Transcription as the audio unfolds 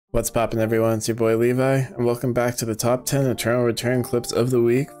What's poppin' everyone, it's your boy Levi, and welcome back to the top 10 Eternal Return clips of the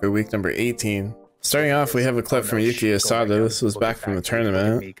week for week number 18. Starting off, we have a clip from YukiUsada. This was back from the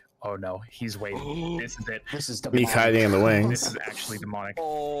tournament. Oh no, he's waiting. This is it. This is Meek hiding in the wings. This is actually demonic.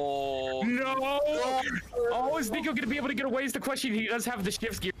 Oh no! Oh, is Niko gonna be able to get away? Is the question. He does have the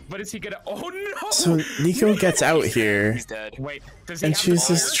shifts gear, but is he gonna? Oh no! So Niko gets out here. He's dead. Wait, does he and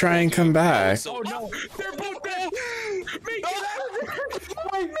chooses to try and come back. Oh no! They're both dead. Meek, get out of there!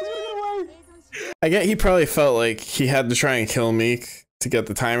 I get he probably felt like he had to try and kill Meek to get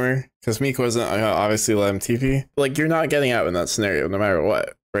the timer, because Meek wasn't obviously let him TP. Like, you're not getting out in that scenario no matter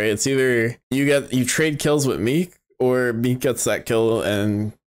what, right? It's either you trade kills with Meek, or Meek gets that kill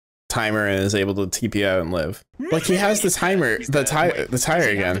and timer and is able to TP out and live. Like, he has the timer, the tire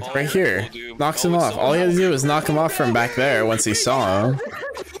again, right here. Knocks him off. All he had to do was knock him off from back there once he saw him.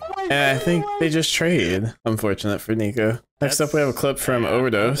 And I think they just trade. Unfortunate for Niko. Next up, we have a clip from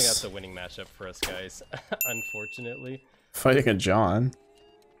OverDDos. I think that's a winning matchup for us guys, unfortunately. Fighting a John.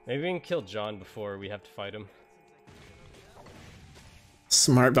 Maybe we can kill John before we have to fight him.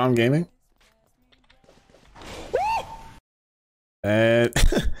 Smartbomb Gaming. And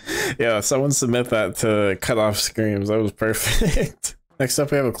yeah, someone submit that to cut off screams. That was perfect. Next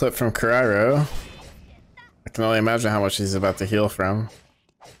up, we have a clip from Kurairoe. I can only imagine how much he's about to heal from.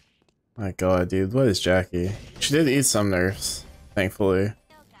 My god, dude, what is Jackie? She did eat some nerfs, thankfully.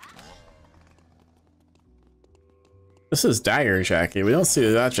 This is Dagger Jackie. We don't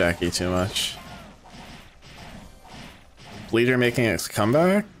see that Jackie too much. Bleeder making its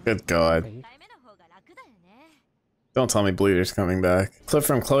comeback? Good god. Don't tell me Bleeder's coming back. Clip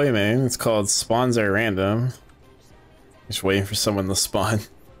from Chloe Main. It's called Spawns Are Random. Just waiting for someone to spawn.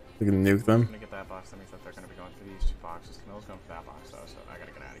 We can nuke them. I'm gonna get that box. That means that they're gonna be going for these two boxes. Camille's going for that box though, so I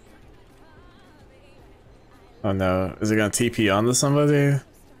gotta get out of here. Oh no. Is it gonna TP onto somebody?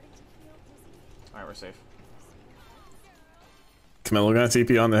 Alright, we're safe. Camilla gonna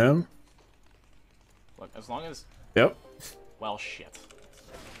TP onto him? Look, as long as... Yep. Well, shit.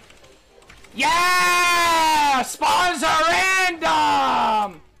 Yeah! Spawns are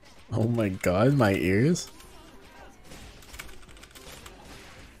random! Oh my god, my ears.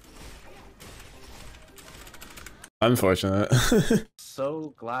 Unfortunate.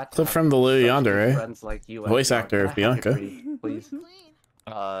 So glad. Clip from TheLittleYandere, friends like you. voice actor of Bianca. Please.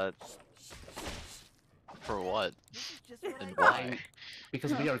 For what? And why?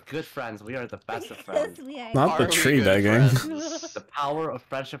 Because we are good friends. We are the best of friends. Not the Are we tree good begging. friends? The power of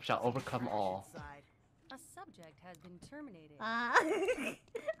friendship shall overcome all. A subject has been terminated.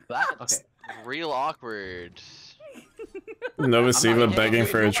 That's Okay. real awkward. NovaSiva begging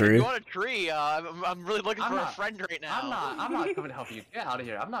for a tree. You want a tree? I'm really looking for a friend right now. I'm not coming to help you. Get out of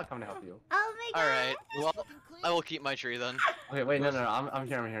here. I'm not coming to help you. Oh my god. Alright, well, I will keep my tree then. Okay, wait, no. I'm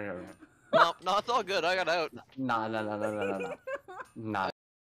here. No, it's all good. I got out. Nah.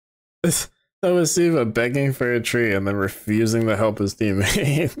 NovaSiva begging for a tree and then refusing to help his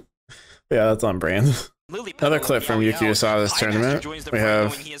teammate. Yeah, that's on brand. Another clip from YukiUsada's tournament. We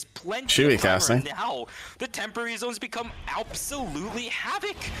have Shuey casting. Now the temporary zones become absolutely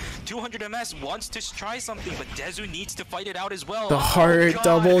havoc. 200 MS wants to try something, but Dezu needs to fight it out as well. The Hart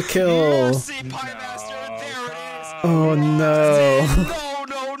double kill. Mercy, Pymaster, there it is. Oh no.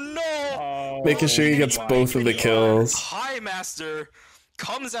 No. Making sure he gets both of the kills. Pymaster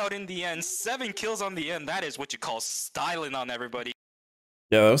comes out in the end. 7 kills on the end. That is what you call styling on everybody.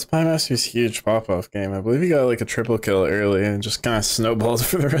 Yeah, that was Pymaster's huge pop-off game. I believe he got like a triple kill early and just kind of snowballed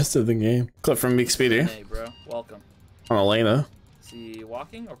for the rest of the game. Clip from MeekSpeedy. Hey bro, welcome. On Elena. Is he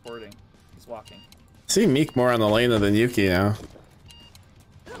walking or porting? He's walking. I see Meek more on Elena than Yuki now.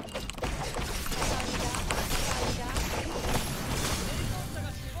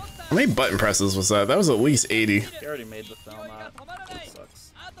 How many button presses was that? That was at least 80. He already made the film out. That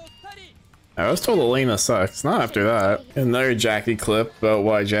sucks. I was told Elena sucks, not after that. Another Jackie clip about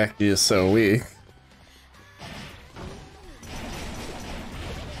why Jackie is so weak.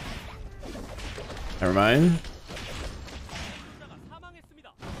 Never mind.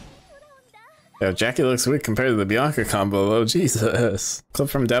 Yeah, Jackie looks weak compared to the Bianca combo though, Jesus. Clip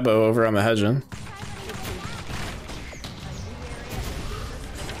from iDebo over on the Hyejin.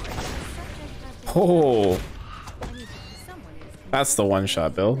 Oh. That's the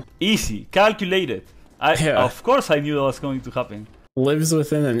one-shot build. Easy, calculated. Of course I knew that was going to happen. Lives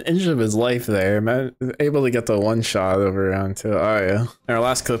within an inch of his life there, man. Able to get the one-shot over round 2. Oh yeah. In our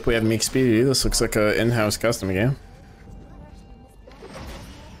last clip we have MeekSpeedy. This looks like an in-house custom game.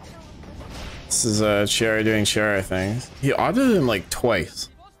 This is Chiara doing Chiara things. He audited him like twice.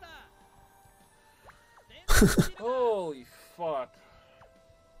 Holy fuck.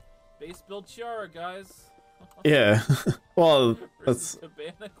 Base build Chiara, guys. Yeah. Well, that's.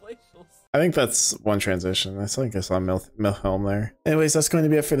 Cabana Glacials. I think that's one transition. I think I saw Milhelm there. Anyways, that's going to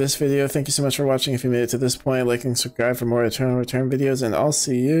be it for this video. Thank you so much for watching. If you made it to this point, like and subscribe for more Eternal Return videos, and I'll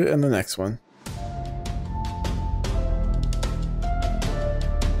see you in the next one.